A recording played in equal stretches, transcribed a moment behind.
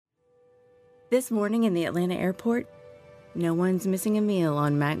This morning in the Atlanta airport, no one's missing a meal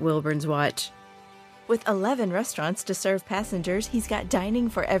on Mac Wilburn's watch. With 11 restaurants to serve passengers, he's got dining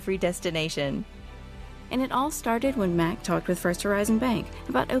for every destination. And it all started when Mac talked with First Horizon Bank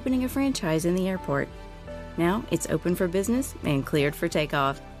about opening a franchise in the airport. Now it's open for business and cleared for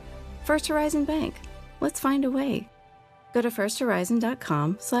takeoff. First Horizon Bank. Let's find a way. Go to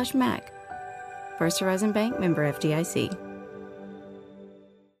firsthorizon.com/Mac. First Horizon Bank, member FDIC.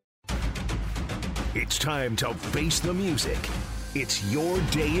 It's time to face the music. It's Your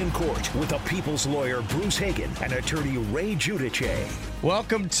Day in Court with the people's lawyer, Bruce Hagen, and attorney Ray Giudice.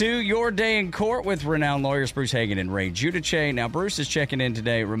 Welcome to Your Day in Court with renowned lawyers Bruce Hagen and Ray Giudice. Now, Bruce is checking in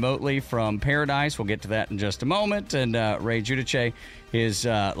today remotely from Paradise. We'll get to that in just a moment. And Ray Giudice is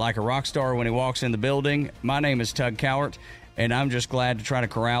like a rock star when he walks in the building. My name is Tug Cowart, and I'm just glad to try to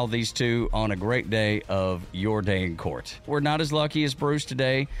corral these two on a great day of Your Day in Court. We're not as lucky as Bruce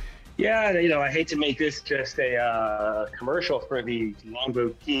today. Yeah, I hate to make this just a commercial for the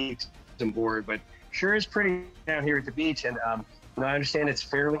Longboat Key board, but sure is pretty down here at the beach. And I understand it's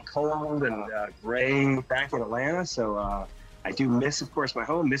fairly cold and gray back in Atlanta. So I do miss, of course, my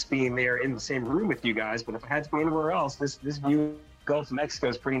home, miss being there in the same room with you guys. But if I had to be anywhere else, this view Gulf of Mexico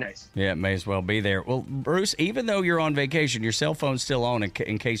is pretty nice. Yeah, it may as well be there. Well, Bruce, even though you're on vacation, your cell phone's still on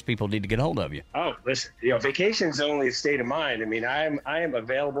in case people need to get hold of you. Oh, listen, vacation's only a state of mind. I mean, I am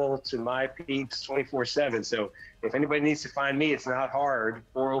available to my peeps 24/7. So if anybody needs to find me, it's not hard.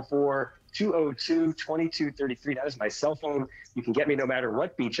 404-202-2233. That is my cell phone. You can get me no matter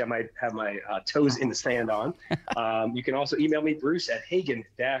what beach I might have my toes in the sand on. You can also email me, Bruce, at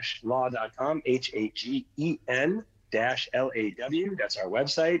hagen-law.com, HAGEN-LAW. That's our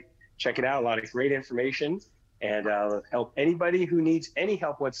website. Check it out. A lot of great information, and help anybody who needs any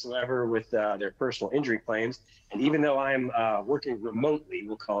help whatsoever with their personal injury claims. And even though I'm working remotely,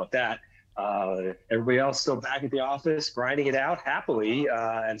 we'll call it that, everybody else still back at the office, grinding it out happily.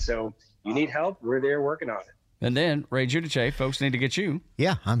 And so you need help, we're there working on it. And then, Ray Giudice, folks need to get you.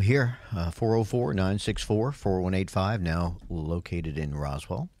 Yeah, I'm here. 404-964-4185, now located in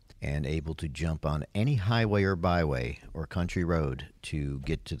Roswell, and able to jump on any highway or byway or country road to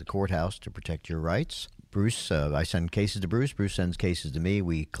get to the courthouse to protect your rights. Bruce, I send cases to Bruce. Bruce sends cases to me.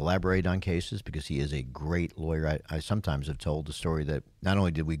 We collaborate on cases because he is a great lawyer. I sometimes have told the story that not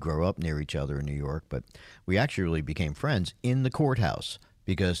only did we grow up near each other in New York, but we actually became friends in the courthouse.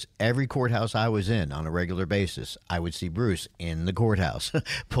 Because every courthouse I was in on a regular basis, I would see Bruce in the courthouse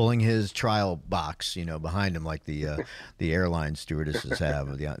pulling his trial box, behind him like the airline stewardesses have,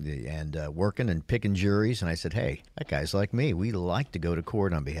 and working and picking juries. And I said, hey, that guy's like me. We like to go to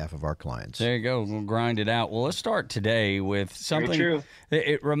court on behalf of our clients. There you go. We'll grind it out. Well, let's start today with something. Very true.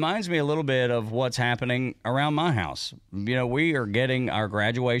 It reminds me a little bit of what's happening around my house. We are getting our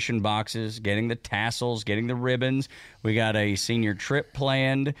graduation boxes, getting the tassels, getting the ribbons. We got a senior trip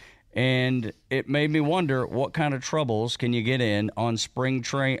planned, and it made me wonder what kind of troubles can you get in on spring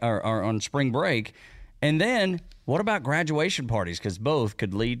on spring break, and then what about graduation parties? Because both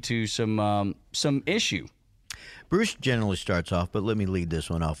could lead to some issue. Bruce generally starts off, but let me lead this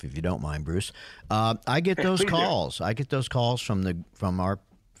one off if you don't mind, Bruce. I get those calls. I get those calls from our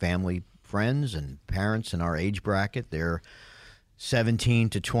family, friends, and parents in our age bracket. They're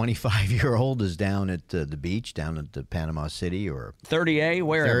 17 to 25-year-old is down at the beach, down at the Panama City or 30A,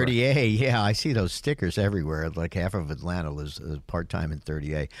 wherever. 30A, yeah. I see those stickers everywhere. Like half of Atlanta lives part-time in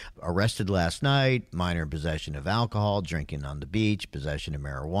 30A. Arrested last night, minor in possession of alcohol, drinking on the beach, possession of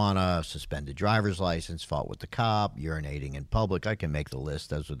marijuana, suspended driver's license, fought with the cop, urinating in public. I can make the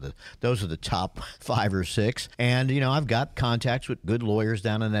list. Those are the top 5 or 6. And, I've got contacts with good lawyers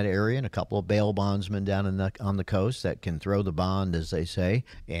down in that area and a couple of bail bondsmen down on the coast that can throw the bond, as they say,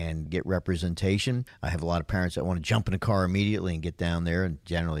 and get representation. I have a lot of parents that want to jump in a car immediately and get down there, and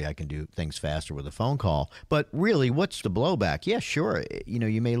generally I can do things faster with a phone call. But really, what's the blowback? Yeah, sure,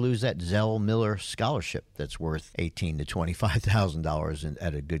 you may lose that Zell Miller scholarship that's worth $18,000 to $25,000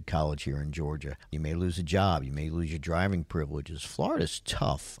 at a good college here in Georgia. You may lose a job. You may lose your driving privileges. Florida's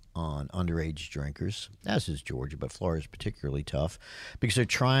tough on underage drinkers, as is Georgia, but Florida's particularly tough because they're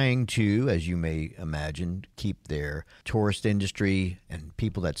trying to, as you may imagine, keep their tourist industry and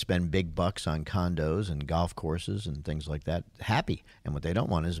people that spend big bucks on condos and golf courses and things like that happy. And what they don't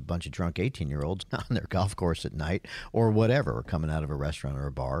want is a bunch of drunk 18-year-olds on their golf course at night or whatever, or coming out of a restaurant or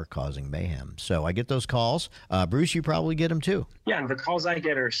a bar causing mayhem. So I get those calls. Bruce, you probably get them too. Yeah, and the calls I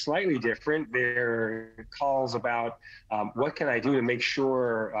get are slightly different. They're calls about what can I do to make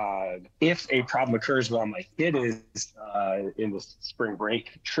sure if a problem occurs while my kid is in the spring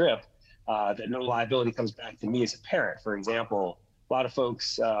break trip, that no liability comes back to me as a parent. For example, A lot of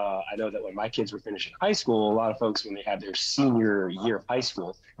folks, I know that when my kids were finishing high school, a lot of folks, when they have their senior year of high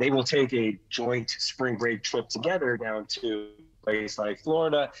school, they will take a joint spring break trip together down to a place like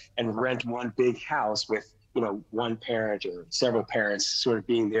Florida and rent one big house with, one parent or several parents sort of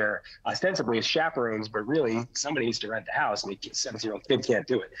being there ostensibly as chaperones, but really somebody needs to rent the house, and the 17-year-old kid can't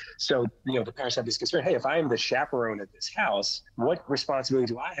do it. So, the parents have this concern, hey, if I am the chaperone at this house, what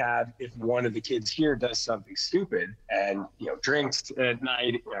responsibility do I have if one of the kids here does something stupid and, drinks at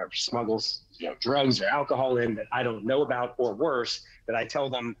night or smuggles, drugs or alcohol in that I don't know about, or worse, that I tell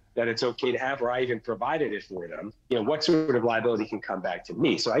them that it's okay to have, or I even provided it for them, what sort of liability can come back to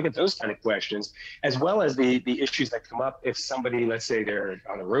me? So I get those kind of questions, as well as the issues that come up if somebody, let's say they're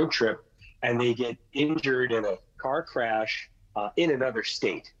on a road trip and they get injured in a car crash in another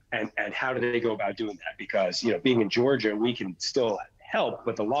state. And how do they go about doing that? Because, being in Georgia, we can still help,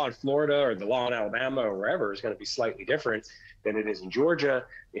 but the law in Florida or the law in Alabama or wherever is going to be slightly different than it is in Georgia.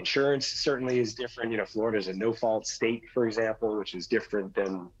 Insurance certainly is different. Florida is a no-fault state, for example, which is different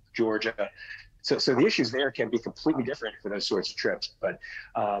than Georgia. So the issues there can be completely different for those sorts of trips. But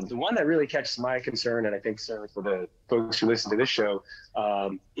the one that really catches my concern, and I think certainly for the folks who listen to this show,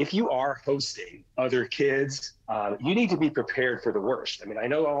 if you are hosting other kids, you need to be prepared for the worst. I mean, I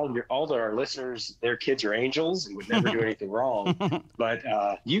know all of our listeners, their kids are angels and would never do anything wrong. But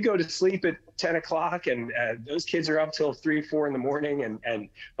you go to sleep at 10 o'clock and those kids are up till 3, 4 in the morning. And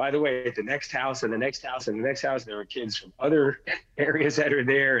by the way, at the next house and the next house and the next house, there are kids from other areas that are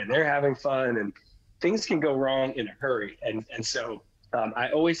there and they're having fun, and things can go wrong in a hurry. And so I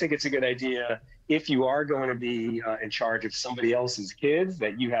always think it's a good idea, if you are going to be in charge of somebody else's kids,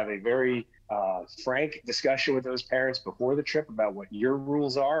 that you have a very frank discussion with those parents before the trip about what your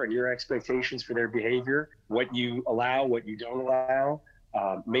rules are and your expectations for their behavior, what you allow, what you don't allow.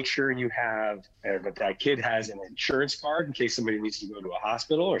 Make sure you have that kid has an insurance card in case somebody needs to go to a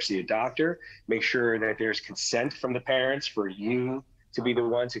hospital or see a doctor. Make sure that there's consent from the parents for you to be the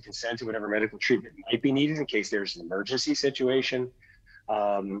one to consent to whatever medical treatment might be needed in case there's an emergency situation.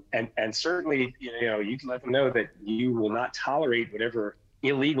 And certainly, you can let them know that you will not tolerate whatever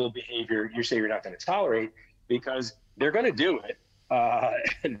illegal behavior you say you're not going to tolerate, because they're going to do it.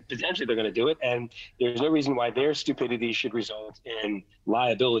 And potentially they're going to do it. And there's no reason why their stupidity should result in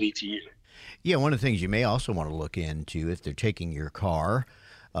liability to you. Yeah, one of the things you may also want to look into, if they're taking your car,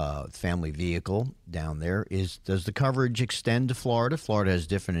 family vehicle down there, is does the coverage extend to Florida? Florida has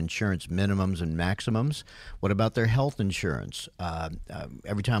different insurance minimums and maximums. What about their health insurance?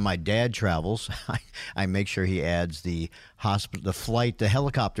 Every time my dad travels, I make sure he adds the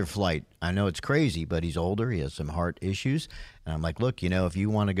helicopter flight. I know it's crazy, but he's older. He has some heart issues. And I'm like, look, if you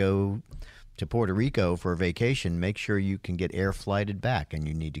want to go to Puerto Rico for a vacation, make sure you can get air flighted back, and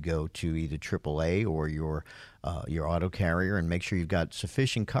you need to go to either AAA or your auto carrier and make sure you've got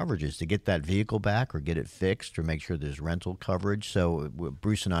sufficient coverages to get that vehicle back or get it fixed, or make sure there's rental coverage. So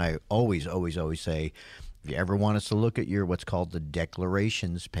Bruce and I always say, if you ever want us to look at your what's called the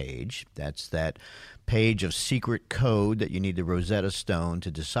declarations page, that's that page of secret code that you need the Rosetta Stone to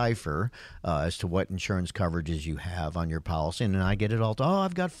decipher as to what insurance coverages you have on your policy. And then I get it all.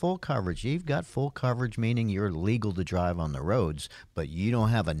 I've got full coverage. You've got full coverage, meaning you're legal to drive on the roads, but you don't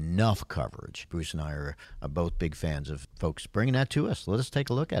have enough coverage. Bruce and I are both big fans of folks bringing that to us. Let us take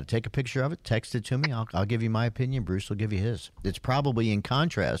a look at it. Take a picture of it. Text it to me. I'll give you my opinion. Bruce will give you his. It's probably in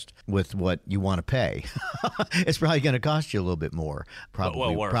contrast with what you want to pay. It's probably going to cost you a little bit more.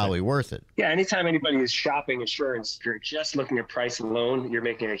 Probably worth it. Yeah, anytime anybody is shopping insurance, if you're just looking at price alone, you're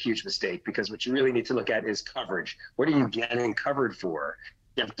making a huge mistake, because what you really need to look at is coverage. What are you getting covered for?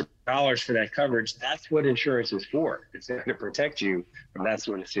 You have dollars for that coverage. That's what insurance is for. It's there to protect you from that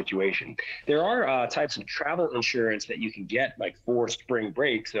sort of situation. There are types of travel insurance that you can get, like for spring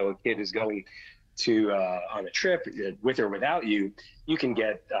break. So a kid is going to on a trip with or without you, you can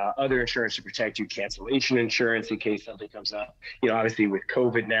get other insurance to protect you, cancellation insurance in case something comes up. Obviously with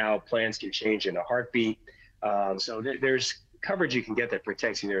COVID now, plans can change in a heartbeat. So there's coverage you can get that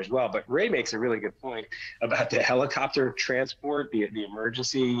protects you there as well. But Ray makes a really good point about the helicopter transport, the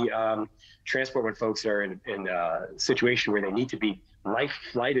emergency transport when folks are in a situation where they need to be life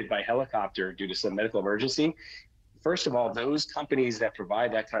flighted by helicopter due to some medical emergency. First of all, those companies that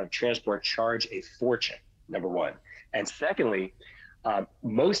provide that kind of transport charge a fortune, number one. And secondly,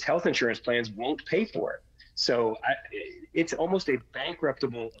 most health insurance plans won't pay for it. So it's almost a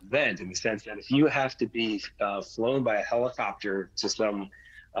bankruptable event in the sense that if you have to be flown by a helicopter to some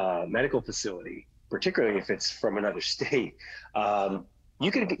medical facility, particularly if it's from another state,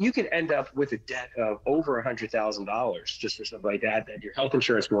 you could end up with a debt of over $100,000 just for something like that your health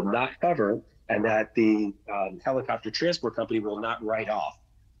insurance will not cover. and that the helicopter transport company will not write off.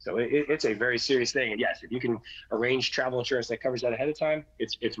 So it's a very serious thing. And yes, if you can arrange travel insurance that covers that ahead of time,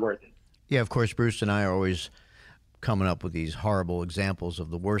 it's worth it. Yeah, of course, Bruce and I are always coming up with these horrible examples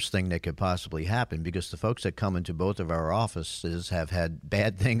of the worst thing that could possibly happen, because the folks that come into both of our offices have had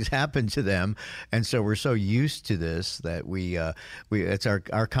bad things happen to them, and so we're so used to this that we it's our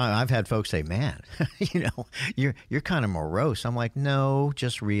kind. I've had folks say, "Man, you're kind of morose." I'm like, "No,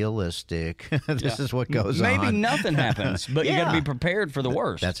 just realistic. This is what goes on. Maybe nothing happens, but you got to be prepared for the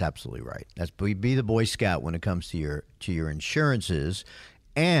worst." That's absolutely right. Be the Boy Scout when it comes to your insurances.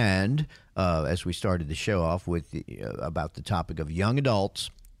 And as we started the show off with about the topic of young adults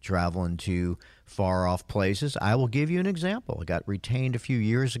traveling to far-off places, I will give you an example. I got retained a few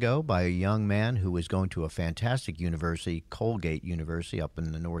years ago by a young man who was going to a fantastic university, Colgate University, up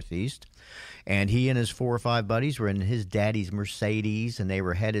in the Northeast. And he and his 4 or 5 buddies were in his daddy's Mercedes, and they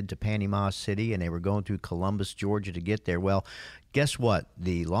were headed to Panama City, and they were going through Columbus, Georgia to get there. Well, guess what?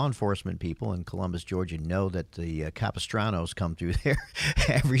 The law enforcement people in Columbus, Georgia know that the Capistranos come through there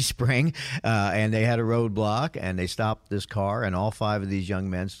every spring, and they had a roadblock, and they stopped this car, and all 5 of these young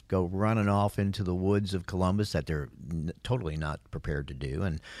men go running off into the woods of Columbus that they're totally not prepared to do.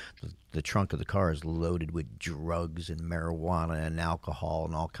 And the trunk of the car is loaded with drugs and marijuana and alcohol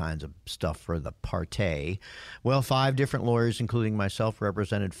and all kinds of stuff for the party. Well, 5 different lawyers, including myself,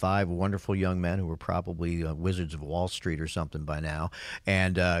 represented 5 wonderful young men who were probably Wizards of Wall Street or something by now,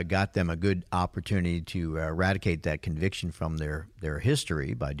 and got them a good opportunity to eradicate that conviction from their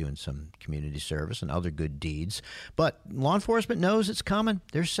history by doing some community service and other good deeds. But law enforcement knows it's coming.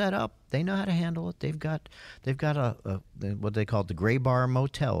 They're set up. They know how to handle it. They've got a what they call the Gray Bar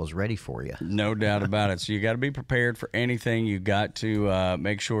Motel is ready for you. No doubt about it. So you got to be prepared for anything. You got to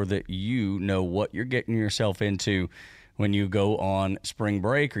make sure that you know what you're getting yourself into when you go on spring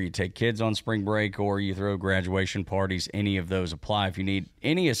break, or you take kids on spring break, or you throw graduation parties. Any of those apply. If you need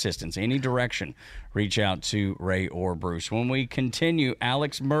any assistance, any direction, reach out to Ray or Bruce. When we continue,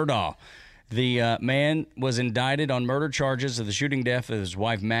 Alex Murdaugh. The man was indicted on murder charges of the shooting death of his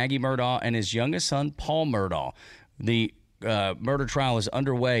wife, Maggie Murdaugh, and his youngest son, Paul Murdaugh. The murder trial is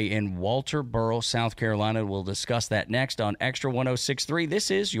underway in Walterboro, South Carolina. We'll discuss that next on Extra 106.3. This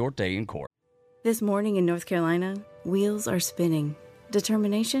is Your Day in Court. This morning in North Carolina, wheels are spinning.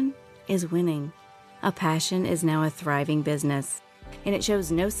 Determination is winning. A passion is now a thriving business, and it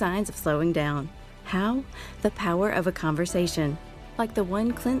shows no signs of slowing down. How? The power of a conversation. Like the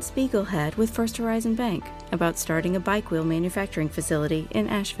one Clint Spiegel had with First Horizon Bank about starting a bike wheel manufacturing facility in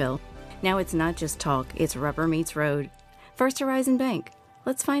Asheville. Now it's not just talk, it's rubber meets road. First Horizon Bank.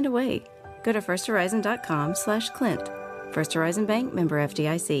 Let's find a way. Go to firsthorizon.com/Clint. First Horizon Bank, member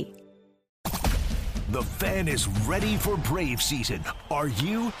FDIC. The Fan is ready for Brave season. Are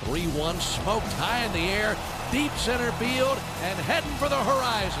you? 3-1 smoked high in the air, deep center field, and heading for the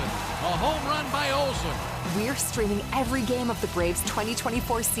horizon. A home run by Olsen. We're streaming every game of the Braves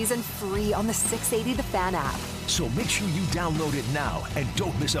 2024 season free on the 680 The Fan app. So make sure you download it now and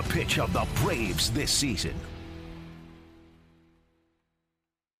don't miss a pitch of the Braves this season.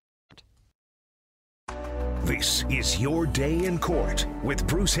 This is Your Day in Court with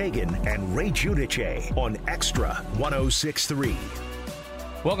Bruce Hagan and Ray Giudice on Extra 106.3.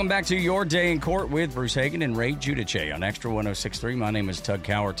 Welcome back to Your Day in Court with Bruce Hagan and Ray Giudice on Extra 106.3. My name is Tug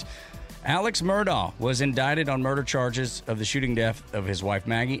Cowart. Alex Murdaugh was indicted on murder charges of the shooting death of his wife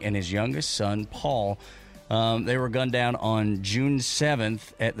Maggie and his youngest son Paul. They were gunned down on June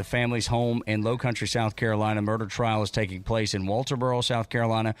 7th at the family's home in Low Country, South Carolina. Murder trial is taking place in Walterboro, South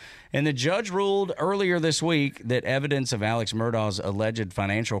Carolina. And the judge ruled earlier this week that evidence of Alex Murdaugh's alleged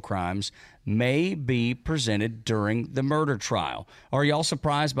financial crimes may be presented during the murder trial. Are y'all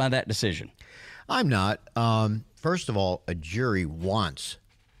surprised by that decision? I'm not. First of all, a jury wants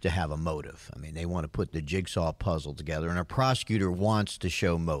to have a motive. I mean, they want to put the jigsaw puzzle together, and a prosecutor wants to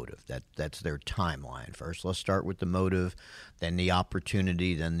show motive. That's their timeline. First, let's start with the motive, then the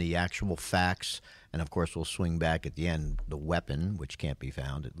opportunity, then the actual facts, and of course, we'll swing back at the end, the weapon, which can't be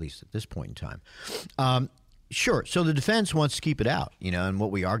found, at least at this point in time. Sure, so the defense wants to keep it out, and what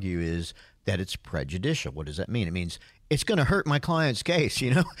we argue is that it's prejudicial. What does that mean? It means it's going to hurt my client's case.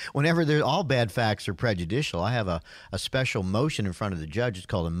 Whenever all bad facts are prejudicial, I have a special motion in front of the judge. It's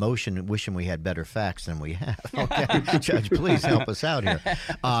called a motion wishing we had better facts than we have. Okay, Judge, please help us out here.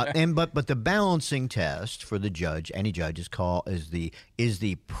 But the balancing test for the judge, any judge, is the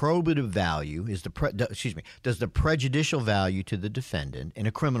probative value, does the prejudicial value to the defendant in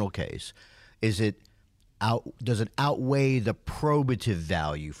a criminal case, does it outweigh the probative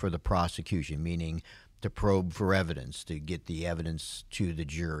value for the prosecution, meaning to probe for evidence, to get the evidence to the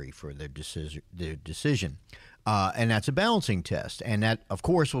jury for their decision. And that's a balancing test. And that, of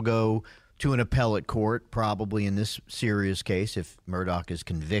course, will go to an appellate court, probably in this serious case, if Murdaugh is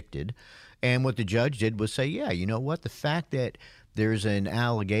convicted. And what the judge did was say, yeah, you know what? The fact that there's an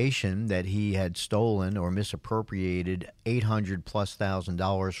allegation that he had stolen or misappropriated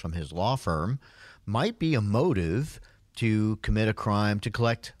 $800,000+ from his law firm might be a motive to commit a crime to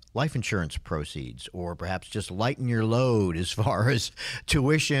collect life insurance proceeds, or perhaps just lighten your load as far as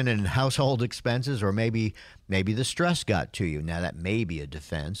tuition and household expenses, or maybe the stress got to you. Now, that may be a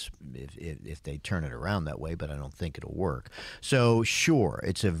defense if they turn it around that way, but I don't think it'll work. So, sure,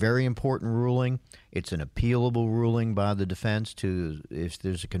 it's a very important ruling. It's an appealable ruling by the defense if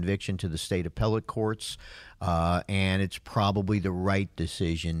there's a conviction, to the state appellate courts, and it's probably the right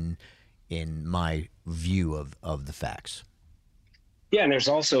decision in my view of the facts. Yeah, and there's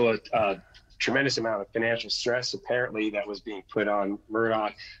also a tremendous amount of financial stress, apparently, that was being put on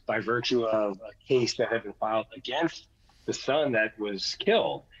Murdaugh by virtue of a case that had been filed against the son that was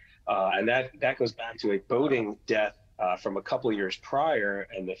killed. And that goes back to a boating death from a couple of years prior,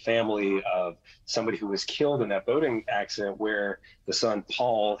 and the family of somebody who was killed in that boating accident where the son,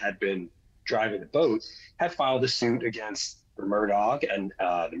 Paul, had been driving the boat, had filed a suit against the Murdaugh and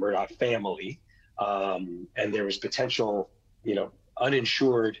the Murdaugh family. And there was potential,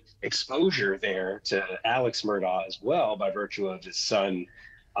 uninsured exposure there to Alex Murdaugh as well by virtue of his son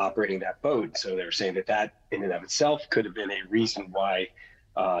operating that boat. So they're saying that in and of itself could have been a reason why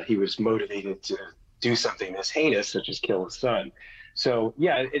he was motivated to do something this heinous, such as kill his son. So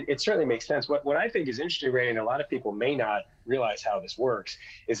yeah, it certainly makes sense. What I think is interesting, Ray, and a lot of people may not realize how this works,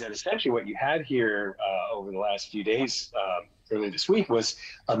 is that essentially what you had here over the last few days, earlier this week, was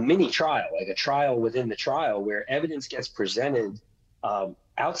a mini trial, like a trial within the trial, where evidence gets presented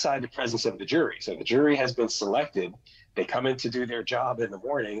outside the presence of the jury. So the jury has been selected. They come in to do their job in the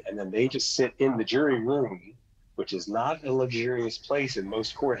morning, and then they just sit in the jury room, which is not a luxurious place in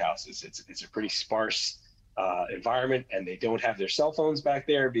most courthouses. It's a pretty sparse environment, and they don't have their cell phones back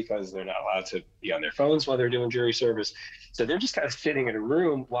there because they're not allowed to be on their phones while they're doing jury service. So they're just kind of sitting in a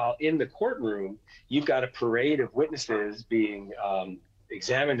room, while in the courtroom, you've got a parade of witnesses being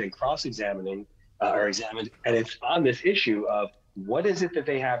examined and cross-examining or examined. And it's on this issue of what is it that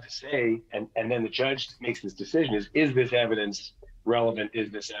they have to say? And then the judge makes this decision: is this evidence relevant? Is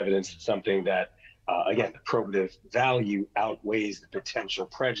this evidence something that, again, the probative value outweighs the potential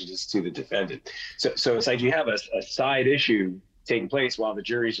prejudice to the defendant? So it's like you have a side issue taking place while the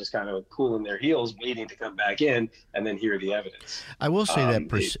jury's just kind of cooling their heels, waiting to come back in and then hear the evidence. I will say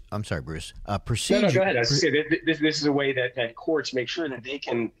that I'm sorry, Bruce. Procedure. No, go ahead. I was just saying this is a way that courts make sure that they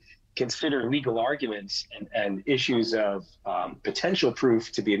can consider legal arguments and issues of potential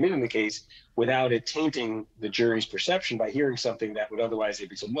proof to be admitted in the case without it tainting the jury's perception by hearing something that would otherwise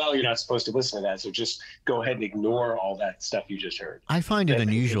be said, well, you're not supposed to listen to that, so just go ahead and ignore all that stuff you just heard. I find it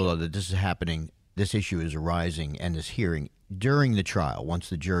unusual, though, that this is happening, this issue is arising and this hearing during the trial, once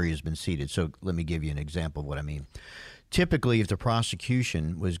the jury has been seated. So let me give you an example of what I mean. Typically, if the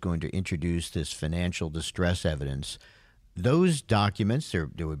prosecution was going to introduce this financial distress evidence, those documents, there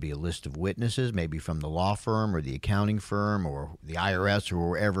would be a list of witnesses, maybe from the law firm or the accounting firm or the IRS or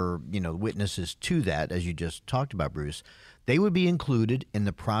wherever, witnesses to that, as you just talked about, Bruce. They would be included in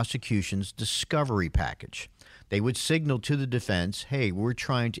the prosecution's discovery package. They would signal to the defense, hey, we're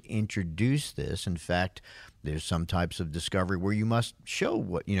trying to introduce this. In fact, there's some types of discovery where you must show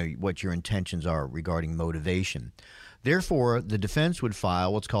what your intentions are regarding motivation. Therefore, the defense would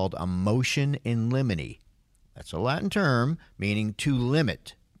file what's called a motion in limine. That's a Latin term meaning to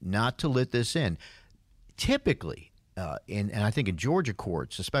limit, not to let this in. Typically, and I think in Georgia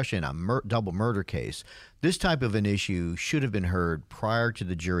courts, especially in a double murder case, this type of an issue should have been heard prior to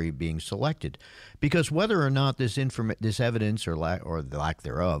the jury being selected, because whether or not this evidence or the lack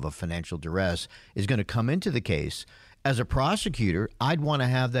thereof of financial duress is going to come into the case, as a prosecutor, I'd want to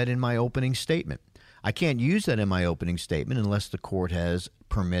have that in my opening statement. I can't use that in my opening statement unless the court has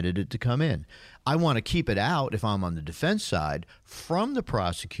permitted it to come in. I want to keep it out, if I'm on the defense side, from the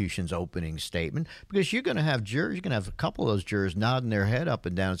prosecution's opening statement, because you're going to have jurors, you're going to have a couple of those jurors nodding their head up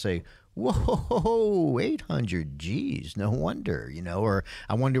and down and say, whoa, 800, geez, no wonder, or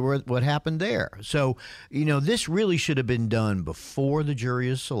I wonder what happened there. So, this really should have been done before the jury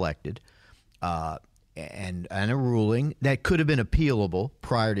is selected. And a ruling that could have been appealable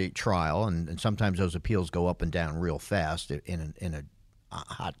prior to trial, and sometimes those appeals go up and down real fast in a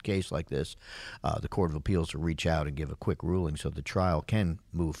hot case like this. The Court of Appeals will reach out and give a quick ruling so the trial can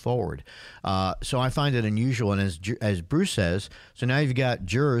move forward. So I find it unusual, and as Bruce says, so now you've got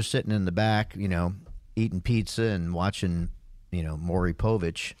jurors sitting in the back, eating pizza and watching, Maury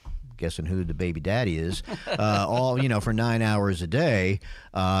Povich, guessing who the baby daddy is, all, for 9 hours a day.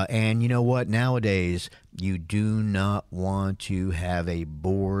 And you know what? Nowadays, you do not want to have a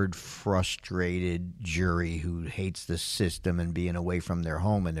bored, frustrated jury who hates the system and being away from their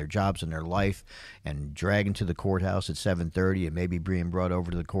home and their jobs and their life and dragging to the courthouse at 7:30 and maybe being brought over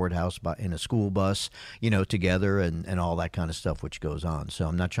to the courthouse in a school bus, together and all that kind of stuff which goes on. So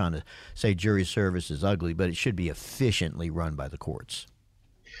I'm not trying to say jury service is ugly, but it should be efficiently run by the courts.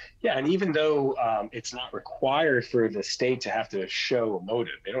 Yeah, and even though it's not required for the state to have to show a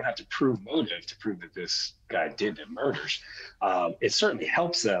motive, they don't have to prove motive to prove that this guy did the murders. It certainly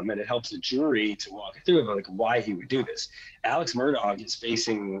helps them, and it helps the jury to walk through like why he would do this. Alex Murdaugh is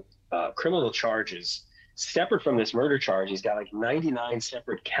facing criminal charges separate from this murder charge. He's got like 99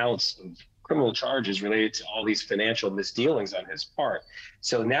 separate counts of criminal charges related to all these financial misdealings on his part.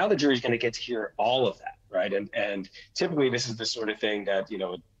 So now the jury's going to get to hear all of that, right? And typically this is the sort of thing that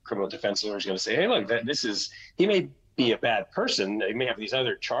criminal defense lawyer is going to say, hey, look, he may be a bad person. He may have these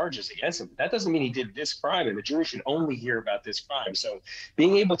other charges against him, but that doesn't mean he did this crime, and the jury should only hear about this crime. So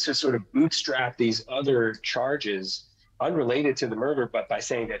being able to sort of bootstrap these other charges unrelated to the murder, but by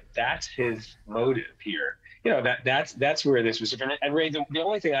saying that that's his motive here, that's where this was. And Ray, the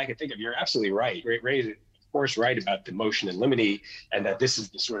only thing I can think of, you're absolutely right. Ray is, of course, right about the motion in limine, and that this is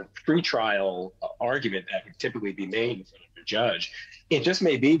the sort of pretrial argument that would typically be made in front of the judge. It just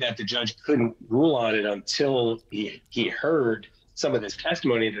may be that the judge couldn't rule on it until he heard some of this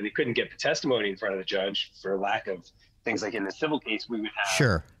testimony, that he couldn't get the testimony in front of the judge for lack of things like in the civil case, we would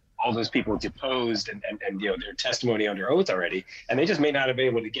have all those people deposed and their testimony under oath already. And they just may not have been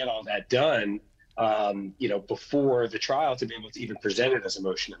able to get all that done, before the trial to be able to even present it as a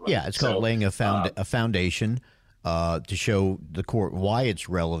motion. Yeah, it's called laying a foundation to show the court why it's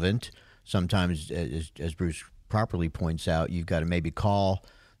relevant. Sometimes, as Bruce properly points out, you've got to maybe call,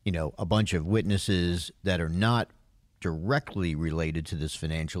 a bunch of witnesses that are not directly related to this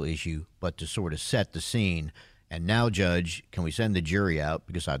financial issue, but to sort of set the scene. And now, Judge, can we send the jury out?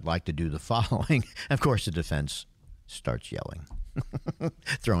 Because I'd like to do the following. Of course, the defense starts yelling,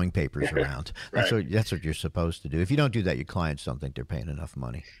 throwing papers around. Right. That's what you're supposed to do. If you don't do that, your clients don't think they're paying enough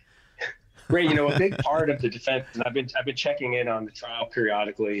money. Ray, a big part of the defense, and I've been checking in on the trial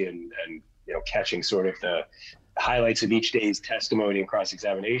periodically and catching sort of the highlights of each day's testimony and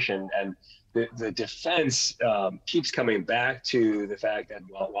cross-examination. And the defense keeps coming back to the fact that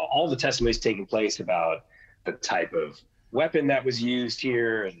while all the testimony is taking place about the type of weapon that was used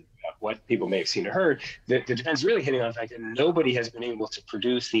here and what people may have seen or heard, the defense is really hitting on the fact that nobody has been able to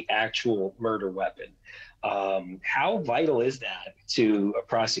produce the actual murder weapon. How vital is that to a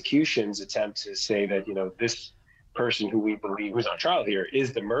prosecution's attempt to say that, this person who we believe was on trial here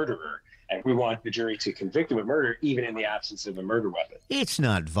is the murderer, and we want the jury to convict him of murder even in the absence of a murder weapon? It's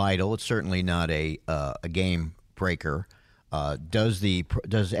not vital. It's certainly not a game breaker.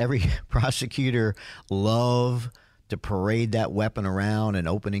 Does every prosecutor love to parade that weapon around, an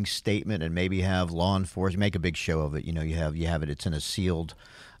opening statement, and maybe have law enforcement make a big show of it? You have it. It's in a sealed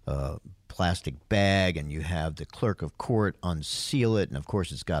plastic bag, and you have the clerk of court unseal it, and of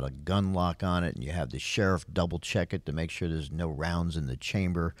course it's got a gun lock on it, and you have the sheriff double check it to make sure there's no rounds in the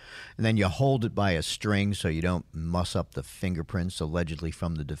chamber, and then you hold it by a string so you don't muss up the fingerprints allegedly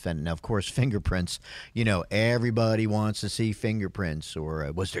from the defendant. Now, of course, fingerprints, everybody wants to see fingerprints, or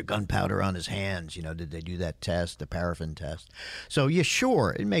was there gunpowder on his hands? Did they do that test, the paraffin test? So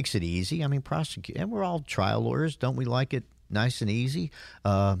sure, it makes it easy. I mean, and we're all trial lawyers, don't we like it nice and easy?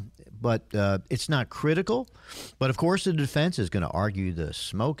 But it's not critical. But, of course, the defense is going to argue the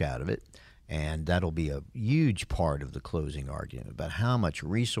smoke out of it, and that'll be a huge part of the closing argument about how much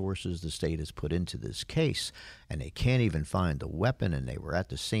resources the state has put into this case, and they can't even find the weapon, and they were at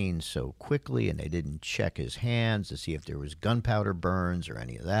the scene so quickly, and they didn't check his hands to see if there was gunpowder burns or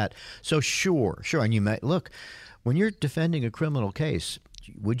any of that. So, sure. And you might look, when you're defending a criminal case,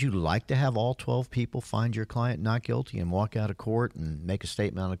 would you like to have all 12 people find your client not guilty and walk out of court and make a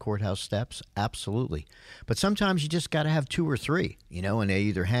statement on the courthouse steps? Absolutely. But sometimes you just got to have 2 or 3, and they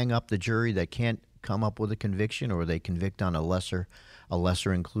either hang up the jury that can't come up with a conviction, or they convict on a lesser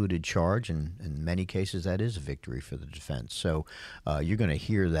included charge, and in many cases that is a victory for the defense. So you're going to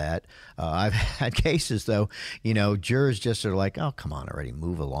hear that. I've had cases, though, jurors just are like, oh, come on already,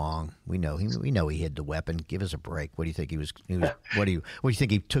 move along. We know he hid the weapon. Give us a break. What do you think he was what do you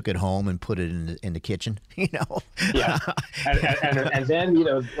think he took it home and put it in the kitchen? Yeah, and then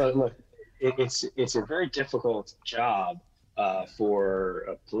look, it's a very difficult job for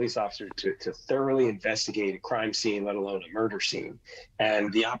a police officer to thoroughly investigate a crime scene, let alone a murder scene.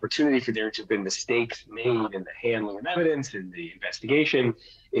 And the opportunity for there to have been mistakes made in the handling of evidence and the investigation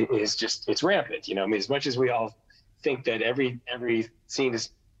is just, it's rampant. I mean, as much as we all think that every scene is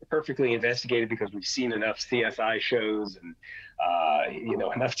perfectly investigated because we've seen enough CSI shows and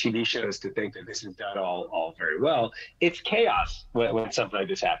enough TV shows to think that this is done all very well. It's chaos when something like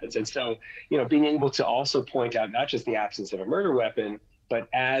this happens. And so, being able to also point out not just the absence of a murder weapon, but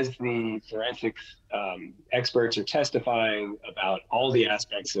as the forensics experts are testifying about all the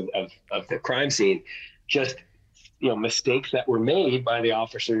aspects of the crime scene, just mistakes that were made by the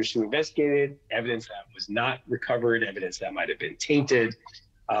officers who investigated, evidence that was not recovered, evidence that might have been tainted.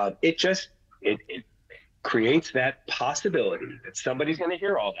 It creates that possibility that somebody's going to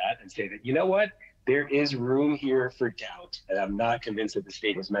hear all that and say that, you know what, there is room here for doubt, and I'm not convinced that the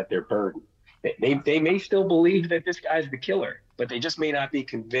state has met their burden. They may still believe that this guy's the killer, but they just may not be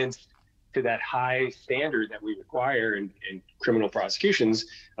convinced to that high standard that we require in criminal prosecutions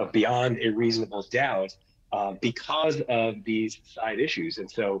of beyond a reasonable doubt because of these side issues.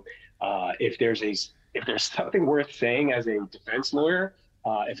 And so if there's something worth saying as a defense lawyer,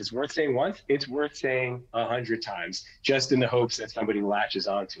 if it's worth saying once, it's worth saying 100 times, just in the hopes that somebody latches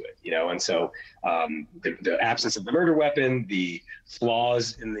onto it, And so the absence of the murder weapon, the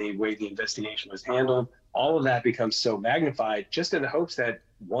flaws in the way the investigation was handled, all of that becomes so magnified just in the hopes that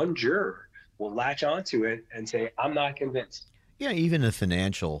one juror will latch onto it and say, I'm not convinced. Yeah, even the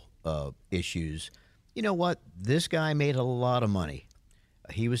financial issues. You know what? This guy made a lot of money.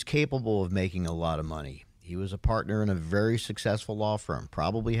 He was capable of making a lot of money. He was a partner in a very successful law firm,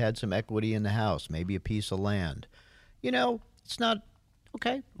 probably had some equity in the house, maybe a piece of land. It's not,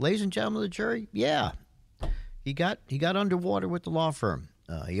 okay, ladies and gentlemen of the jury, yeah, he got underwater with the law firm.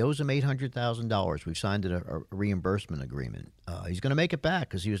 He owes him $800,000. We've signed a reimbursement agreement. He's going to make it back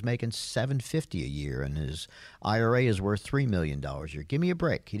because he was making $750,000 a year, and his IRA is worth $3 million a year. Give me a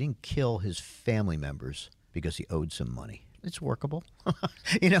break. He didn't kill his family members because he owed some money. It's workable.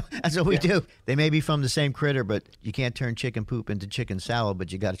 That's what we do. They may be from the same critter, but you can't turn chicken poop into chicken salad,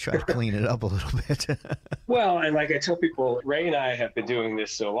 but you got to try to clean it up a little bit. Well, and like I tell people, Ray and I have been doing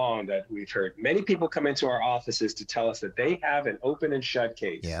this so long that we've heard many people come into our offices to tell us that they have an open and shut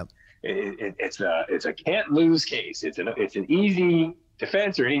case. Yep. It's a can't lose case. It's an easy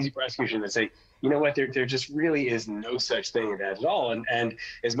defense or an easy prosecution that say, you know what, there just really is no such thing as that at all. And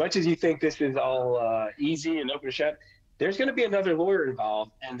as much as you think this is all easy and open and shut, there's going to be another lawyer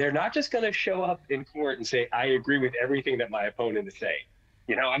involved, and they're not just going to show up in court and say, I agree with everything that my opponent is saying.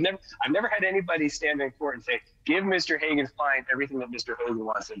 I've never had anybody stand in court and say, give Mr. Hagan's client everything that Mr. Hagan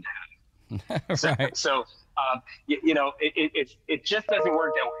wants him to have. Right. So it just doesn't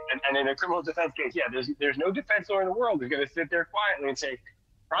work that way. And in a criminal defense case, there's no defense lawyer in the world who's going to sit there quietly and say,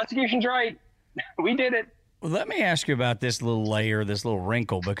 prosecution's right. We did it. Well, let me ask you about this little layer, this little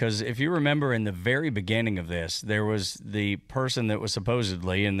wrinkle, because if you remember in the very beginning of this, there was the person that was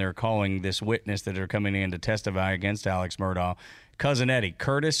supposedly, and they're calling this witness that are coming in to testify against Alex Murdaugh, Cousin Eddie,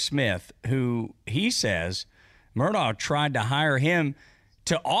 Curtis Smith, who he says Murdaugh tried to hire him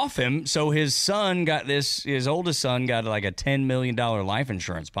to off him so his oldest son got like a $10 million life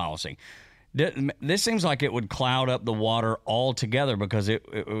insurance policy. This seems like it would cloud up the water altogether because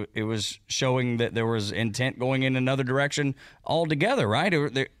it was showing that there was intent going in another direction altogether,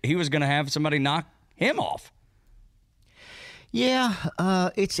 right? He was going to have somebody knock him off. Yeah,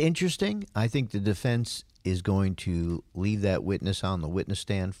 it's interesting. I think the defense is going to leave that witness on the witness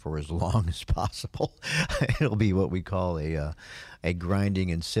stand for as long as possible. It'll be what we call a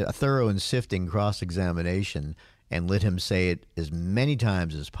grinding and a thorough and sifting cross-examination, and let him say it as many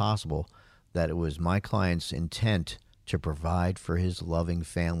times as possible that it was my client's intent to provide for his loving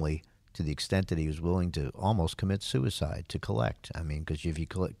family to the extent that he was willing to almost commit suicide to collect. I mean, because if you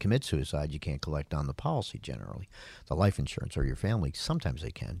commit suicide, you can't collect on the policy generally, the life insurance, or your family. Sometimes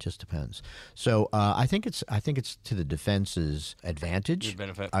they can, just depends. So I think it's to the defense's advantage. Good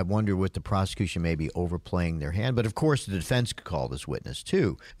benefit. I wonder what the prosecution may be overplaying their hand, but of course the defense could call this witness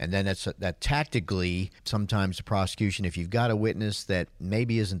too. And then that tactically, sometimes the prosecution, if you've got a witness that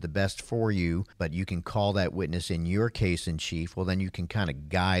maybe isn't the best for you, but you can call that witness in your case in chief, well then you can kind of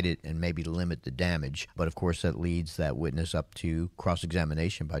guide it and maybe limit the damage. But of course, that leads that witness up to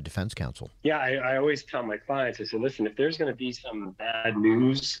cross-examination by defense counsel. Yeah, I always tell my clients, I say, listen, if there's going to be some bad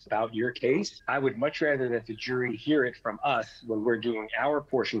news about your case, I would much rather that the jury hear it from us when we're doing our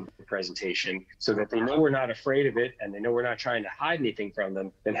portion of the presentation, so that they know we're not afraid of it and they know we're not trying to hide anything from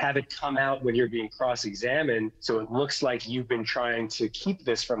them, than have it come out when you're being cross-examined so it looks like you've been trying to keep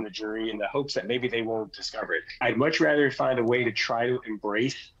this from the jury in the hopes that maybe they won't discover it. I'd much rather find a way to try to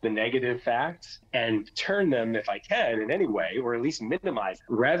embrace the negative facts and turn them, if I can, in any way, or at least minimize,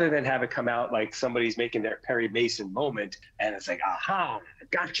 rather than have it come out like somebody's making their Perry Mason moment and it's like, aha,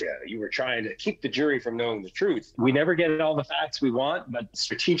 gotcha, you were trying to keep the jury from knowing the truth. We never get all the facts we want, but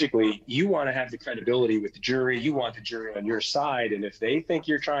strategically, you want to have the credibility with the jury. You want the jury on your side. And if they think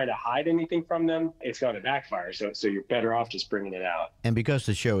you're trying to hide anything from them, it's going to backfire. So you're better off just bringing it out. And because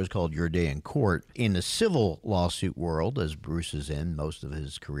the show is called Your Day in Court, in the civil lawsuit world, as Bruce is in most of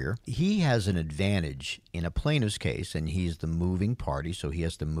his career, he has an advantage in a plaintiff's case, and he's the moving party, so he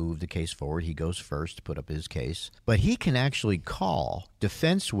has to move the case forward. He goes first to put up his case. But he can actually call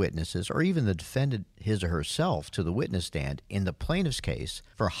defense witnesses or even the defendant, his or herself, to the witness stand in the plaintiff's case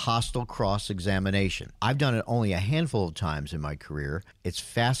for hostile cross-examination. I've done it only a handful of times in my career. It's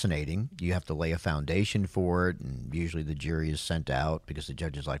fascinating. You have to lay a foundation for it, and usually the jury is sent out because the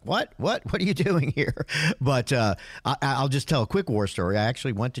judge is like, what are you doing here? But I'll just tell a quick war story. I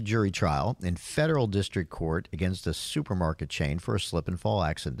actually went to jury trial in federal district court against a supermarket chain for a slip and fall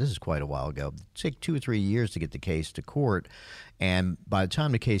accident. This is quite a while ago. It took 2 or 3 years to get the case to court. And by the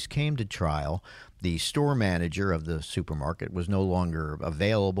time the case came to trial, the store manager of the supermarket was no longer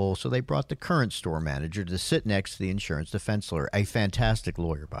available, so they brought the current store manager to sit next to the insurance defense lawyer, a fantastic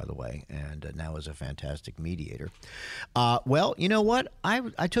lawyer, by the way, and now is a fantastic mediator. Well, you know what?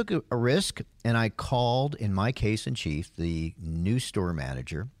 I took a risk, and I called, in my case in chief, the new store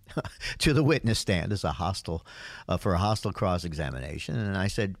manager to the witness stand as for a hostile cross-examination. And I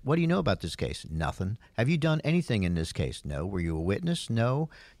said, what do you know about this case? Nothing. Have you done anything in this case? No. Were you a witness? No.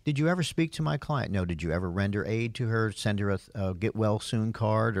 Did you ever speak to my client? No. Did you ever render aid to her, send her a get well soon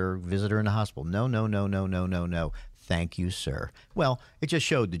card, or visit her in the hospital? No. Thank you, sir. Well, it just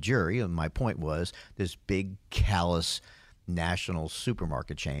showed the jury, and my point was, this big, callous national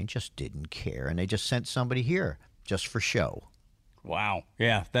supermarket chain just didn't care, and they just sent somebody here just for show. Wow.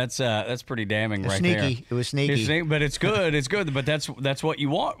 Yeah, that's pretty damning right sneaky. there. It was sneaky. But it's good. It's good. But that's what you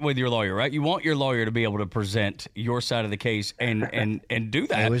want with your lawyer, right? You want your lawyer to be able to present your side of the case and do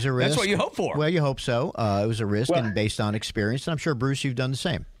that. It was a risk. That's what you hope for. Well, you hope so. It was a risk, and based on experience. And I'm sure, Bruce, you've done the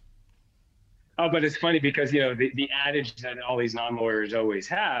same. Oh, but it's funny because, the adage that all these non-lawyers always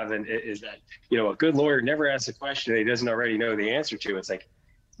have is that, a good lawyer never asks a question he doesn't already know the answer to. It's like,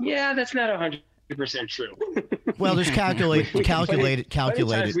 yeah, that's not 100% true. Well, there's calculated. Plenty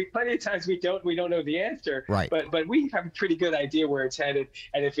of times we don't know the answer. Right. But we have a pretty good idea where it's headed.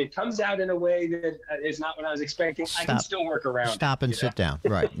 And if it comes out in a way that is not what I was expecting, I can still work around. Stop and sit down.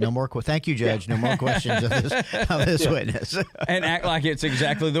 Right. No more. Thank you, Judge. No more questions of this witness. And act like it's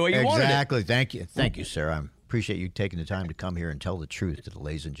exactly the way you wanted it. Exactly. Thank you, sir. I appreciate you taking the time to come here and tell the truth to the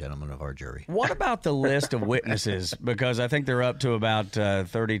ladies and gentlemen of our jury. What about the list of witnesses? Because I think they're up to about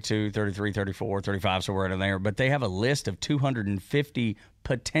 32, 33, 34, 35, somewhere in there. But they have a list of 250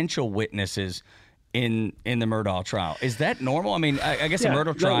 potential witnesses in the Murdaugh trial. Is that normal? I mean, I guess a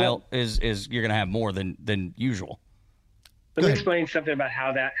Murdaugh trial is you're going to have more than usual. Let me explain something about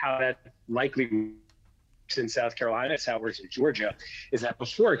how that likely in South Carolina, it's how it works in Georgia, is that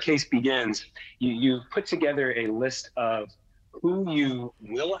before a case begins, you put together a list of who you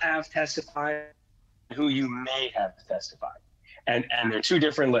will have testify and who you may have testify. And there are two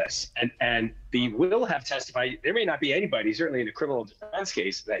different lists. And the will have testified, there may not be anybody, certainly in a criminal defense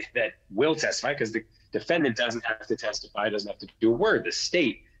case, that will testify, because the defendant doesn't have to testify, doesn't have to do a word. The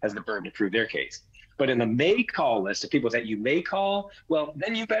state has the burden to prove their case. But in the may call list of people that you may call, well,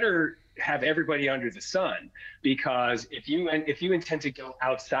 then you better have everybody under the sun, because if you intend to go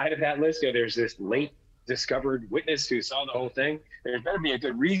outside of that list, there's this late discovered witness who saw the whole thing, there better be a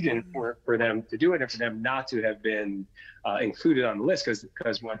good reason for them to do it and for them not to have been included on the list,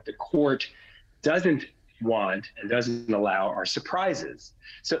 because what the court doesn't want and doesn't allow are surprises.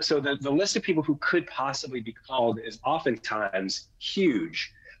 So the list of people who could possibly be called is oftentimes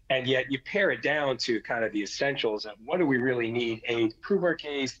huge. And yet you pare it down to kind of the essentials of what do we really need, A, to prove our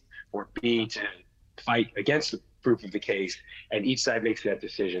case, or B, to fight against the proof of the case, and each side makes that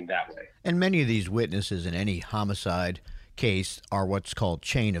decision that way. And many of these witnesses in any homicide case are what's called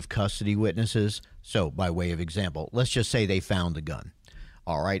chain of custody witnesses. So by way of example, let's just say they found the gun.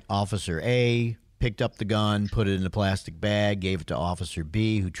 All right, Officer A picked up the gun, put it in a plastic bag, gave it to Officer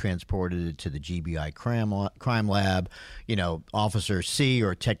B, who transported it to the GBI crime lab. Officer C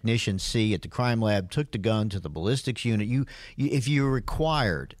or Technician C at the crime lab took the gun to the ballistics unit. If you're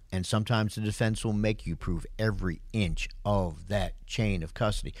required, and sometimes the defense will make you prove every inch of that chain of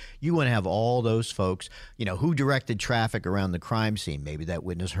custody, you want to have all those folks, who directed traffic around the crime scene. Maybe that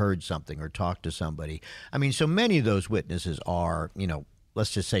witness heard something or talked to somebody. I mean, so many of those witnesses are,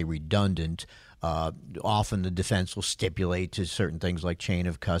 let's just say redundant. Often the defense will stipulate to certain things like chain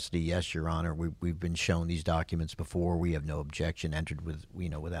of custody. Yes, Your Honor, we've been shown these documents before. We have no objection, entered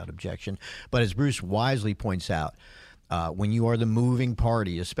without objection. But as Bruce wisely points out, when you are the moving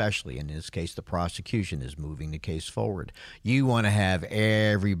party, especially in this case, the prosecution is moving the case forward, you want to have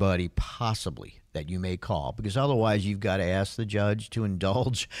everybody possibly that you may call, because otherwise you've got to ask the judge to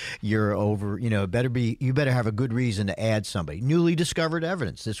indulge your you better have a good reason to add somebody. Newly discovered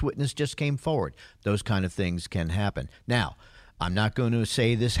evidence. This witness just came forward. Those kind of things can happen. Now, I'm not going to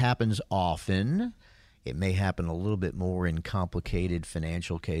say this happens often. It may happen a little bit more in complicated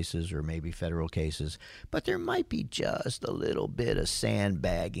financial cases or maybe federal cases, but there might be just a little bit of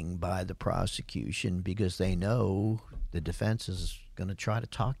sandbagging by the prosecution because they know the defense is going to try to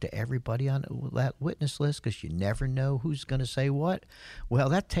talk to everybody on that witness list, because you never know who's going to say what. Well,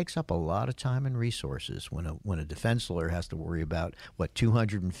 that takes up a lot of time and resources when a defense lawyer has to worry about what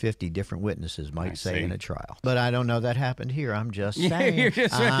 250 different witnesses might say in a trial. But I don't know that happened here. I'm just saying. You're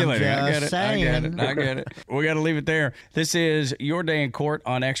just speculating. I get it. We got to leave it there. This is Your Day in Court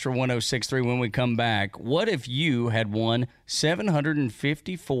on Extra 106.3. When we come back, what if you had won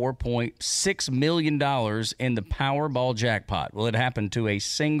 $754.6 million in the Powerball jackpot? Well, it happened to a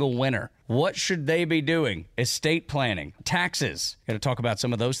single winner. What should they be doing? Estate planning, taxes. Going to talk about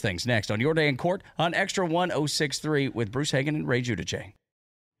some of those things next on Your Day in Court on Extra 106.3 with Bruce Hagan and Ray Giudice.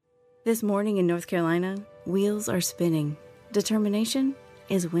 This morning in North Carolina, wheels are spinning. Determination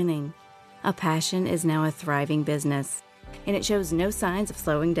is winning. A passion is now a thriving business, and it shows no signs of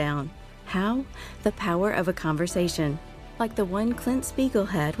slowing down. How? The power of a conversation, like the one Clint Spiegel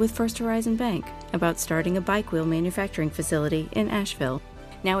had with First Horizon Bank about starting a bike wheel manufacturing facility in Asheville.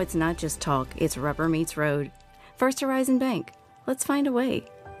 Now it's not just talk, it's rubber meets road. First Horizon Bank. Let's find a way.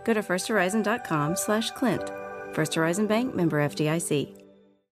 Go to firsthorizon.com/Clint. First Horizon Bank, member FDIC.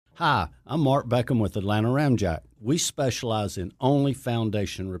 Hi, I'm Mark Beckham with Atlanta Ramjack. We specialize in only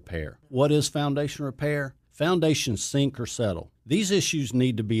foundation repair. What is foundation repair? Foundations sink or settle. These issues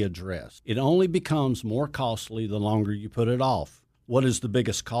need to be addressed. It only becomes more costly the longer you put it off. What is the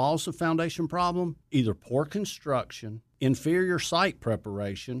biggest cause of foundation problem? Either poor construction, inferior site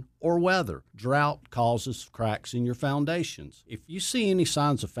preparation, or weather. Drought causes cracks in your foundations. If you see any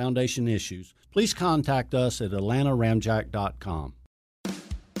signs of foundation issues, please contact us at atlantaramjack.com.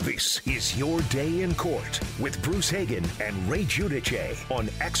 This is Your Day in Court with Bruce Hagan and Ray Giudice on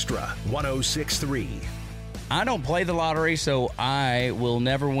Extra 106.3. I don't play the lottery, so I will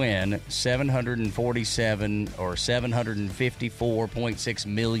never win $747 or $754.6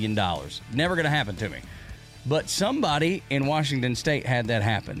 million. Never going to happen to me. But somebody in Washington State had that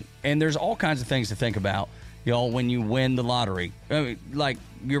happen. And there's all kinds of things to think about, y'all, when you win the lottery. I mean, like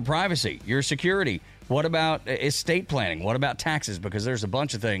your privacy, your security. What about estate planning? What about taxes? Because there's a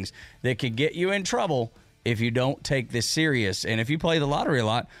bunch of things that could get you in trouble if you don't take this serious. And if you play the lottery a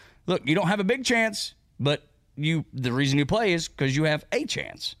lot, look, you don't have a big chance, but the reason you play is because you have a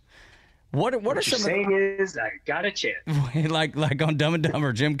chance. What are some saying is I got a chance. like on Dumb and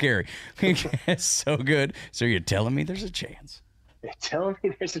Dumber, Jim Carrey. It's so good. So you're telling me there's a chance? You're telling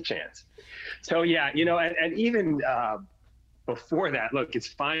me there's a chance. So yeah, and even before that, look, it's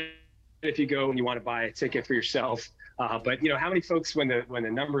fine if you go and you want to buy a ticket for yourself. But how many folks, when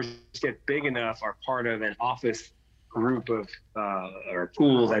the numbers get big enough, are part of an office group of or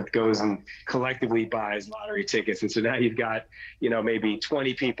pool that goes and collectively buys lottery tickets? And so now you've got maybe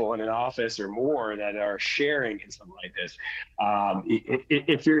 20 people in an office or more that are sharing in something like this.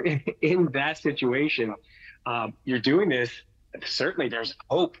 If you're in that situation, you're doing this, certainly there's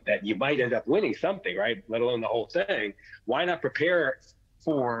hope that you might end up winning something, right? Let alone the whole thing. Why not prepare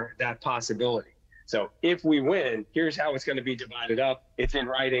for that possibility? So if we win, here's how it's going to be divided up. It's in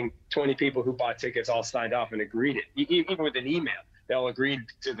writing. 20 people who bought tickets all signed off and agreed it. Even with an email, they'll agree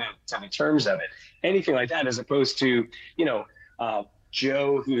to the terms of it. Anything like that, as opposed to,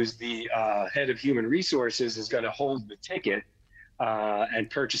 Joe, who's the head of human resources, is going to hold the ticket and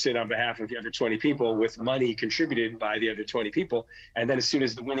purchase it on behalf of the other 20 people with money contributed by the other 20 people. And then as soon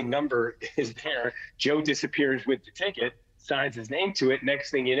as the winning number is there, Joe disappears with the ticket, signs his name to it. Next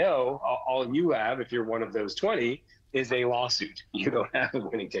thing you know, all you have, if you're one of those 20, is a lawsuit. You don't have a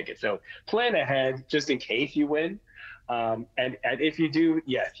winning ticket. So plan ahead just in case you win. And if you do,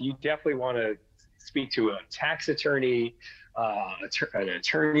 yes, you definitely want to speak to a tax attorney, an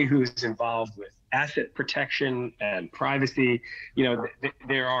attorney who's involved with asset protection and privacy. You know,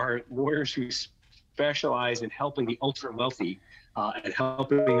 there are lawyers who specialize in helping the ultra wealthy and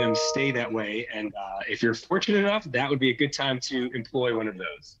helping them stay that way. And if you're fortunate enough, that would be a good time to employ one of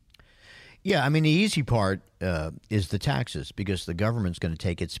those. Yeah, I mean, the easy part is the taxes, because the government's going to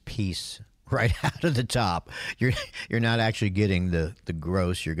take its piece right out of the top. You're not actually getting the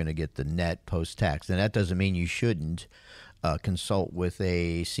gross. You're going to get the net post-tax. And that doesn't mean you shouldn't consult with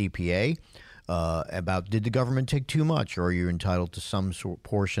a CPA about, did the government take too much, or are you entitled to some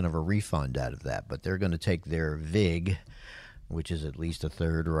portion of a refund out of that? But they're going to take their VIG, which is at least a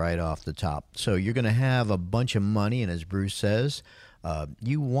third, right off the top. So you're going to have a bunch of money, and as Bruce says,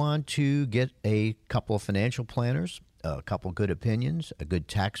 you want to get a couple of financial planners, a couple good opinions, a good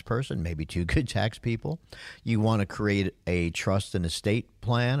tax person, maybe two good tax people. You want to create a trust and estate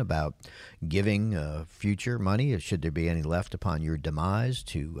plan about giving future money, should there be any left upon your demise,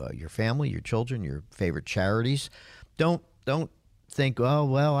 to your family, your children, your favorite charities. Don't think, oh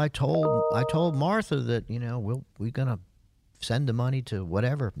well, I told Martha that we're gonna send the money to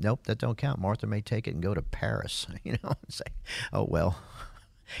whatever. Nope, that don't count. Martha may take it and go to Paris, and say, oh, well,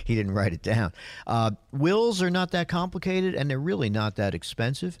 he didn't write it down. Wills are not that complicated, and they're really not that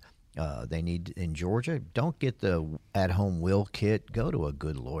expensive. They need, in Georgia, don't get the at-home will kit. Go to a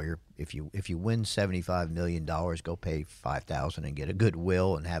good lawyer. If you win $75 million, go pay $5,000 and get a good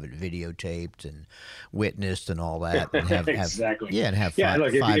will and have it videotaped and witnessed and all that. And have, exactly. Yeah, and have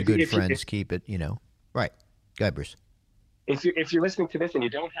five good friends keep it, Right. Go ahead, Bruce. If you're listening to this and you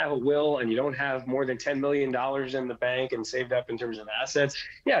don't have a will and you don't have more than $10 million in the bank and saved up in terms of assets,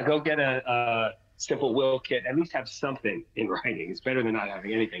 go get a simple will kit. At least have something in writing. It's better than not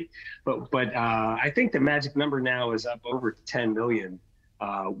having anything. But I think the magic number now is up over 10 million,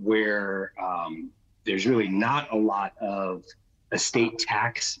 where there's really not a lot of estate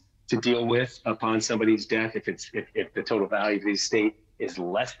tax to deal with upon somebody's death if the total value of the estate is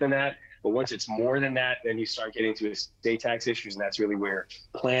less than that. But once it's more than that, then you start getting to estate tax issues, and that's really where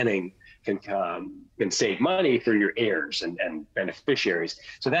planning can save money for your heirs and beneficiaries.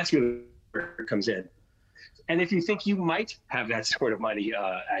 So that's really where it comes in. And if you think you might have that sort of money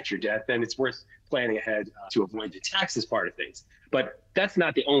at your death, then it's worth planning ahead to avoid the taxes part of things. But that's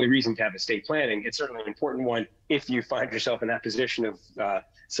not the only reason to have estate planning. It's certainly an important one if you find yourself in that position of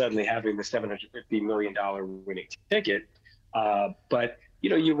suddenly having the $750 million winning ticket. But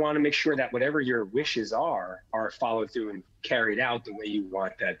you want to make sure that whatever your wishes are followed through and carried out the way you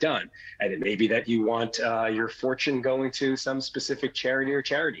want that done. And it may be that you want your fortune going to some specific charity or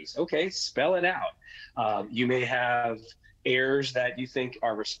charities. Okay, spell it out. You may have heirs that you think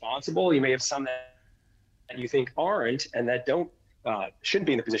are responsible. You may have some that you think aren't, and that shouldn't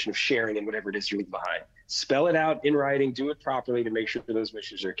be in the position of sharing in whatever it is you leave behind. Spell it out in writing, do it properly to make sure that those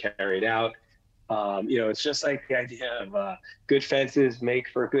wishes are carried out. It's just like the idea of good fences make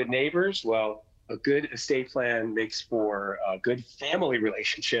for good neighbors. Well, a good estate plan makes for good family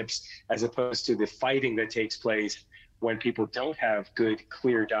relationships, as opposed to the fighting that takes place when people don't have good,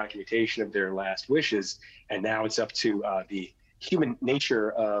 clear documentation of their last wishes. And now it's up to the human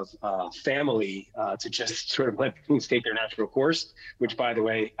nature of family to just sort of let things take their natural course, which, by the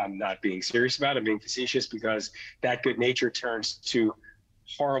way, I'm not being serious about. I'm being facetious, because that good nature turns to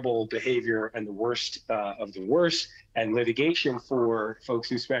horrible behavior and the worst of the worst, and litigation for folks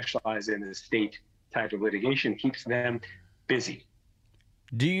who specialize in the state type of litigation keeps them busy.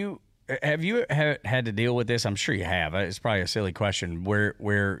 Have you had to deal with this? I'm sure you have. It's probably a silly question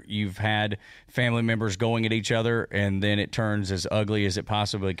where you've had family members going at each other and then it turns as ugly as it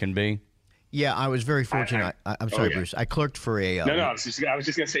possibly can be. Yeah, I was very fortunate. I'm sorry, Bruce. I clerked for a. No, I was just going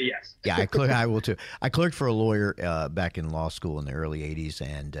to say yes. Yeah, I will too. I clerked for a lawyer back in law school in the early '80s,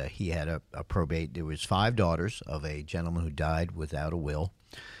 and he had a probate. There was 5 daughters of a gentleman who died without a will,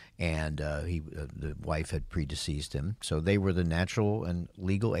 and the wife had predeceased him, so they were the natural and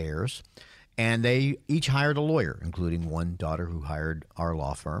legal heirs. And they each hired a lawyer, including one daughter who hired our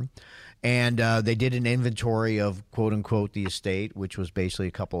law firm. And they did an inventory of, quote unquote, the estate, which was basically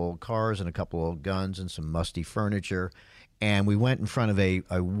a couple of cars and a couple of guns and some musty furniture. And we went in front of a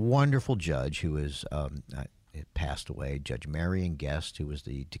wonderful judge who is passed away, Judge Marion Guest, who was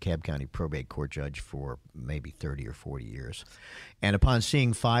the DeKalb County probate court judge for maybe 30 or 40 years. And upon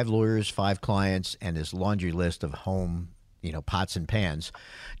seeing 5 lawyers, 5 clients, and this laundry list of home pots and pans,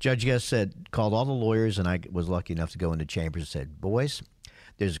 Judge Guest called all the lawyers, and I was lucky enough to go into chambers and said, boys,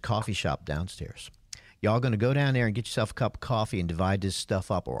 there's a coffee shop downstairs. y'all going to go down there and get yourself a cup of coffee and divide this stuff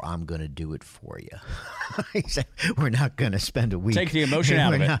up, or I'm going to do it for you. He said, we're not going to spend a week. Take the emotion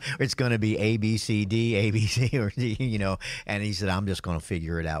out of it. It's going to be A, B, C, D, A, B, C, or D, And he said, I'm just going to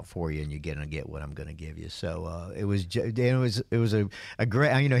figure it out for you, and you're going to get what I'm going to give you. So it was a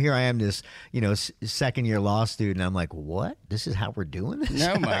great, here I am, this, second year law student. I'm like, what? This is how we're doing this?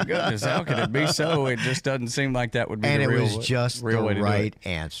 No, my goodness. How could it be so? It just doesn't seem like that would be and the real it was just real the right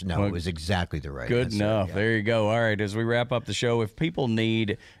answer. No, it was exactly the right good answer. Good enough. Yeah. There you go. All right, as we wrap up the show, if people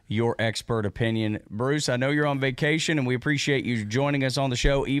need your expert opinion, Bruce, I know you're on vacation, and we appreciate you joining us on the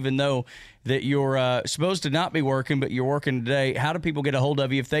show, even though that you're supposed to not be working, but you're working today. How do people get a hold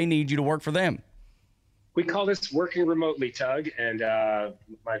of you if they need you to work for them? We call this working remotely, Tug, and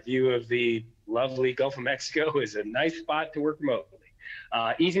my view of the lovely Gulf of Mexico is a nice spot to work remotely.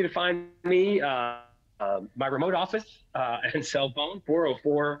 Easy to find me, my remote office and cell phone,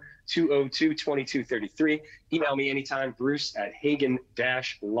 404-202-2233. Email me anytime, Bruce at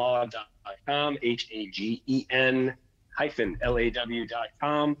Hagen-law.com,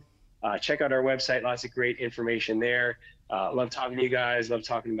 HAGEN-LAW.com. Check out our website, lots of great information there. Love talking to you guys, love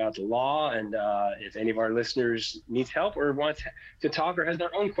talking about the law, and if any of our listeners needs help or wants to talk or has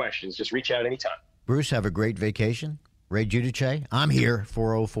their own questions, just reach out anytime. Bruce, have a great vacation. Ray Giudice, I'm here,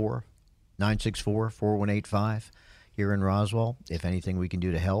 404-964-4185 here in Roswell, if anything we can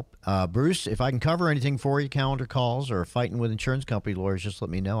do to help. Bruce, if I can cover anything for you, calendar calls or fighting with insurance company lawyers, just let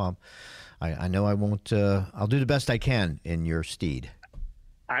me know. I know I won't, I'll do the best I can in your stead.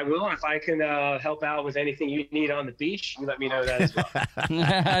 I will. If I can help out with anything you need on the beach, you let me know that as well.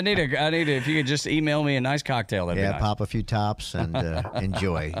 I need if you could just email me a nice cocktail. That'd be nice. Pop a few tops and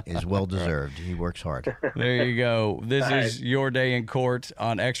enjoy. Is well deserved. He works hard. There you go. This is Your Day in Court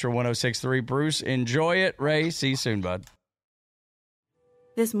on Extra 106.3. Bruce, enjoy it. Ray, see you soon, bud.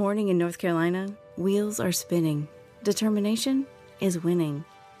 This morning in North Carolina, wheels are spinning. Determination is winning.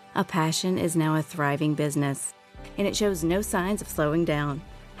 A passion is now a thriving business, and it shows no signs of slowing down.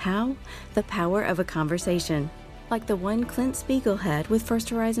 How? The power of a conversation, like the one Clint Spiegel had with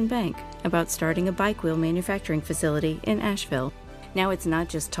First Horizon Bank about starting a bike wheel manufacturing facility in Asheville. Now it's not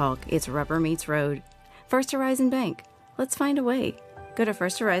just talk, it's rubber meets road. First Horizon Bank. Let's find a way. Go to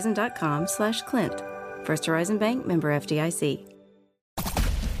firsthorizon.com/Clint. First Horizon Bank, member FDIC.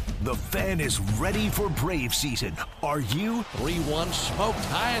 The Fan is ready for Brave season. Are you? 3-1 smoked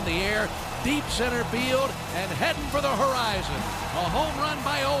high in the air, deep center field, and heading for the horizon. A home run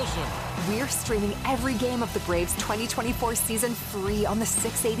by Olsen. We're streaming every game of the Braves 2024 season free on the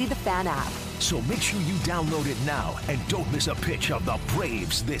 680 The Fan app. So make sure you download it now and don't miss a pitch of the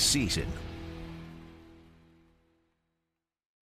Braves this season.